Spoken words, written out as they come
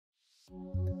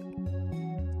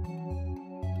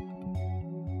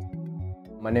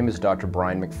My name is Dr.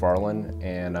 Brian McFarlin,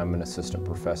 and I'm an assistant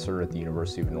professor at the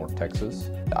University of North Texas.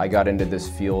 I got into this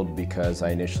field because I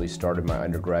initially started my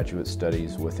undergraduate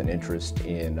studies with an interest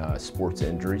in sports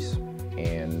injuries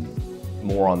and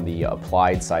more on the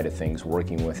applied side of things,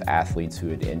 working with athletes who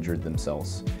had injured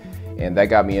themselves. And that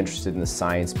got me interested in the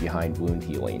science behind wound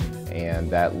healing, and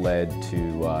that led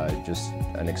to just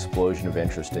an explosion of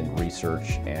interest in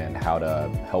research and how to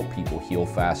help people heal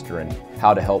faster and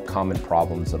how to help common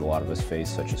problems that a lot of us face,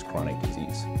 such as chronic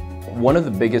disease. One of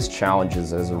the biggest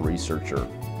challenges as a researcher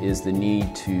is the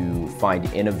need to find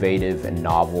innovative and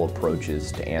novel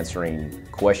approaches to answering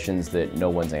questions that no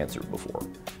one's answered before.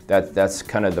 That's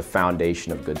kind of the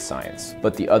foundation of good science.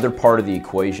 But the other part of the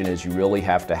equation is you really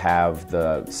have to have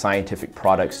the scientific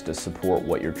products to support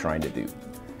what you're trying to do.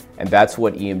 And that's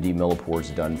what EMD Millipore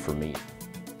has done for me.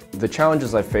 The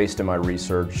challenges I faced in my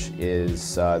research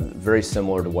is very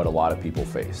similar to what a lot of people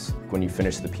face. When you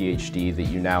finish the PhD, that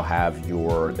you now have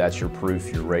that's your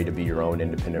proof, you're ready to be your own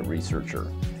independent researcher.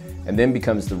 And then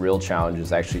becomes the real challenge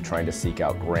is actually trying to seek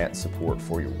out grant support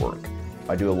for your work.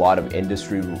 I do a lot of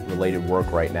industry-related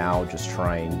work right now, just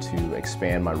trying to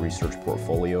expand my research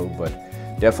portfolio, but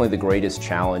definitely the greatest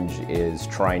challenge is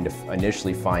trying to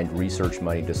initially find research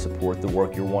money to support the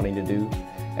work you're wanting to do,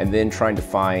 and then trying to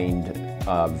find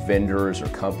vendors or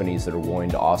companies that are willing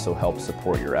to also help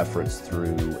support your efforts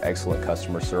through excellent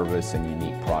customer service and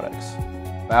unique products.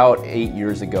 About 8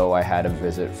 years ago, I had a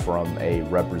visit from a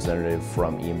representative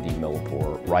from EMD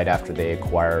Millipore right after they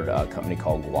acquired a company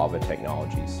called Guava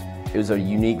Technologies. It was a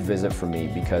unique visit for me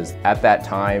because at that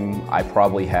time, I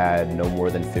probably had no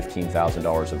more than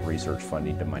 $15,000 of research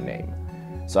funding to my name.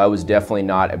 So I was definitely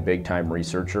not a big-time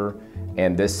researcher,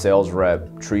 and this sales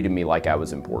rep treated me like I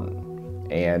was important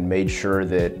and made sure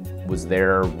that was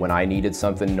there when I needed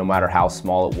something, no matter how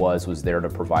small it was there to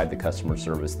provide the customer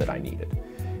service that I needed.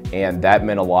 And that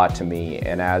meant a lot to me,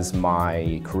 and as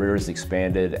my career has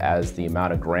expanded, as the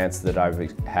amount of grants that I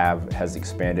have has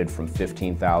expanded from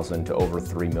 $15,000 to over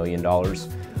 $3 million,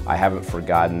 I haven't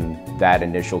forgotten that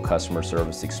initial customer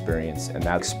service experience. And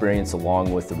that experience,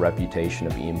 along with the reputation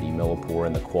of EMD Millipore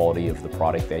and the quality of the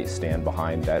product they stand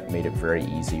behind, that made it very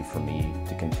easy for me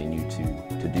to continue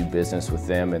to do business with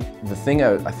them. And the thing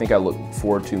I think I look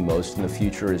forward to most in the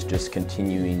future is just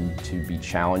continuing to be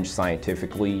challenged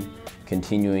scientifically,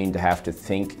 continuing to have to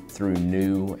think through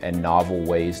new and novel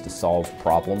ways to solve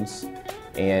problems,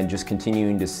 and just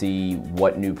continuing to see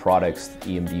what new products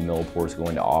EMD Millipore is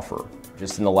going to offer.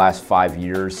 Just in the last 5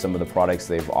 years, some of the products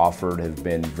they've offered have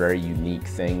been very unique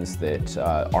things that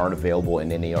aren't available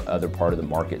in any other part of the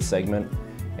market segment.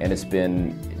 And it's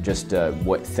been just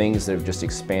things that have just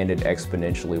expanded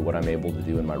exponentially what I'm able to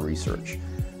do in my research.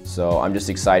 So I'm just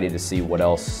excited to see what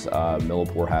else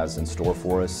Millipore has in store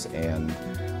for us. And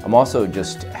I'm also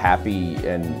just happy,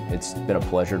 and it's been a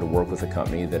pleasure to work with a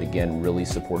company that, again, really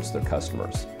supports their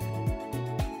customers.